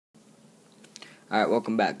Alright,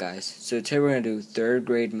 welcome back, guys. So today we're going to do 3rd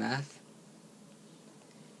grade math,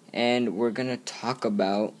 and we're going to talk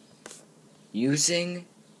about using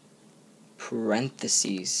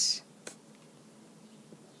parentheses.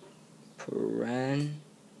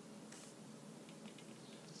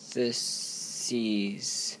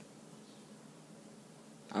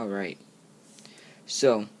 Alright,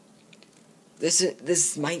 so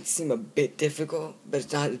this might seem a bit difficult, but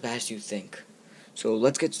it's not as bad as you think. So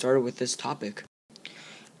let's get started with this topic.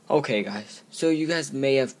 Okay, guys, so you guys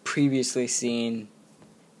may have previously seen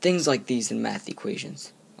things like these in math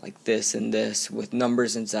equations, like this and this, with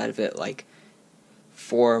numbers inside of it, like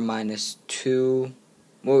 4 minus 2.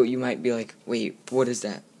 Well, you might be like, wait, what is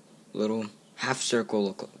that little half circle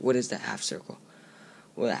look like? What is that half circle?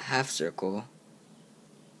 Well, that half circle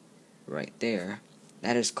right there,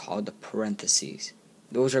 that is called the parentheses.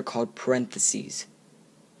 Those are called parentheses.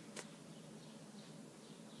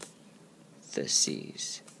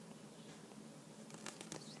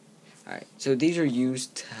 Alright, so these are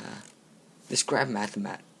used to describe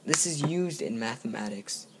mathematics. This is used in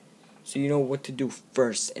mathematics, so you know what to do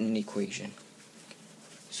first in an equation.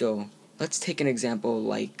 So, let's take an example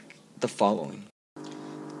like the following.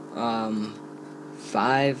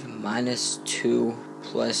 5 minus 2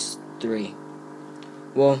 plus 3.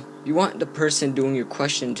 Well, you want the person doing your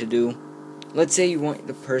question to do, let's say you want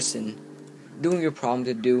the person doing your problem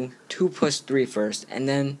to do 2 plus 3 first, and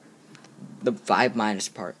then the 5 minus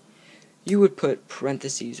part. You would put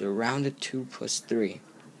parentheses around the 2 plus 3.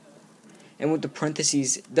 And what the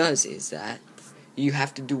parentheses does is that you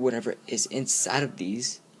have to do whatever is inside of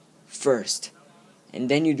these first, and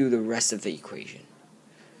then you do the rest of the equation.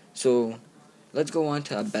 So let's go on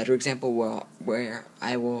to a better example where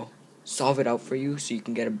I will solve it out for you so you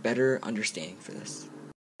can get a better understanding for this.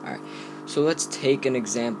 Alright, so let's take an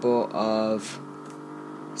example of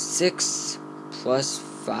 6 plus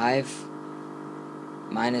 5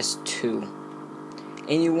 minus 2.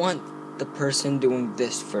 And you want the person doing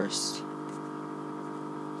this first.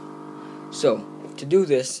 So, to do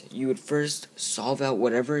this, you would first solve out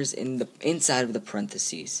whatever is in the inside of the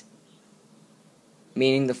parentheses,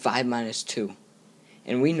 meaning the 5 minus 2.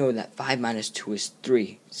 And we know that 5 minus 2 is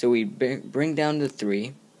 3. So we bring down the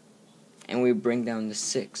 3, and we bring down the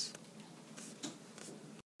 6.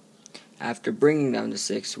 After bringing down the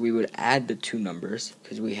 6, we would add the two numbers,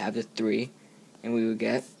 because we have the 3, and we would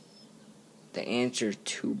get the answer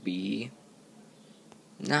to be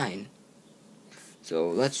 9. So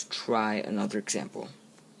let's try another example.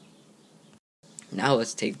 Now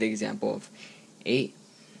let's take the example of 8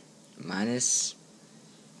 minus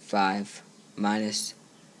 5 minus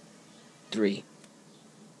 3.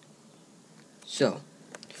 So,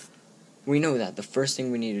 we know that the first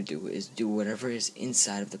thing we need to do is do whatever is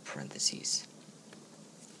inside of the parentheses.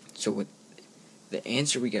 So what the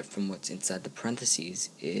answer we get from what's inside the parentheses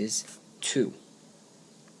is 2.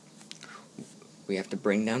 We have to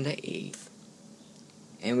bring down the 8,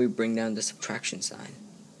 and we bring down the subtraction sign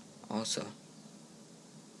also.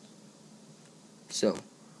 So,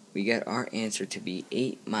 we get our answer to be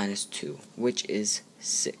 8 minus 2, which is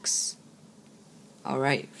 6.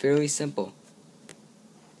 Alright, fairly simple.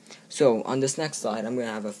 So, on this next slide, I'm going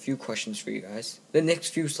to have a few questions for you guys. The next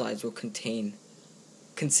few slides will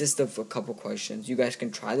consist of a couple questions. You guys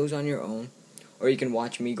can try those on your own, or you can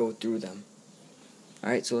watch me go through them.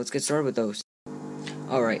 Alright, so let's get started with those.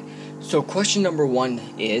 Alright, so question number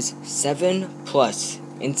 1 is 7 plus,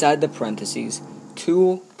 inside the parentheses,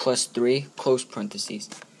 2 plus 3, close parentheses.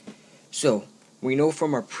 So, we know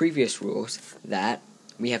from our previous rules that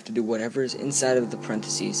we have to do whatever is inside of the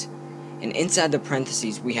parentheses. And inside the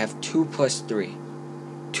parentheses, we have 2 plus 3.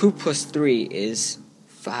 2 plus 3 is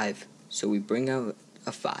 5. So we bring out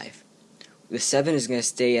a 5. The 7 is going to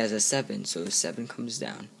stay as a 7, so the 7 comes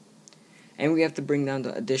down. And we have to bring down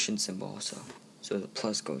the addition symbol also. So the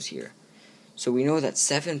plus goes here. So we know that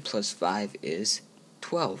 7 plus 5 is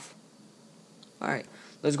 12. Alright,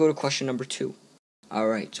 let's go to question number 2.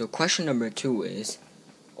 Alright, so question number 2 is,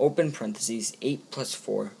 open parentheses, 8 plus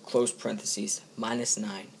 4, close parentheses, minus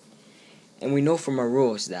 9. And we know from our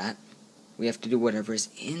rules that we have to do whatever is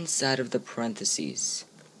inside of the parentheses.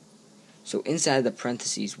 So inside the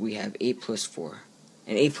parentheses, we have 8 plus 4.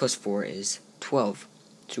 And 8 plus 4 is 12.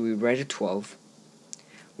 So we would write a 12.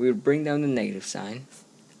 We would bring down the negative sign.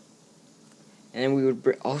 And then we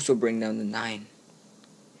would also bring down the 9.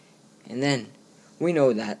 And then we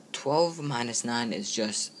know that 12 minus 9 is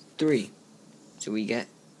just 3. So we get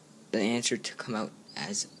the answer to come out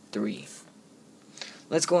as 3.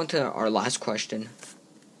 Let's go on to our last question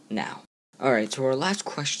now. Alright, so our last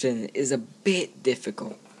question is a bit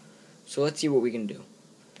difficult. So let's see what we can do.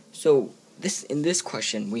 So in this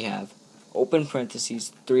question we have open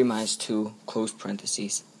parentheses 3 minus 2 close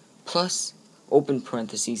parentheses plus open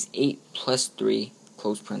parentheses 8 plus 3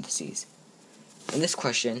 close parentheses. In this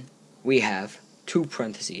question we have 2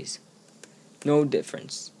 parentheses. No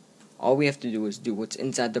difference. All we have to do is do what's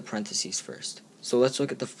inside the parentheses first. So let's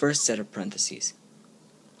look at the first set of parentheses.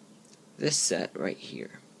 This set right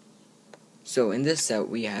here. So in this set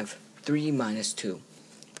we have 3 minus 2.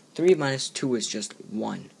 3 minus 2 is just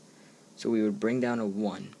 1. So we would bring down a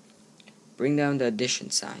 1. Bring down the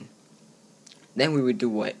addition sign. Then we would do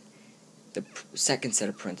what the second set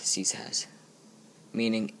of parentheses has.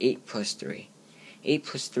 Meaning 8 plus 3. 8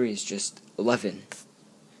 plus 3 is just 11.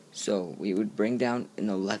 So we would bring down an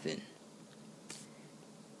 11.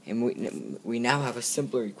 And we now have a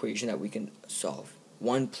simpler equation that we can solve.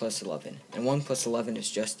 1 plus 11. And 1 plus 11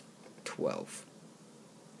 is just 12.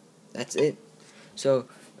 That's it. So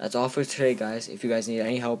that's all for today, guys. If you guys need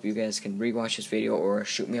any help, you guys can rewatch this video or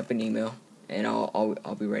shoot me up an email, and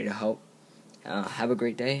I'll be ready to help. Have a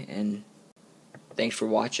great day, and thanks for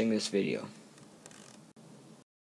watching this video.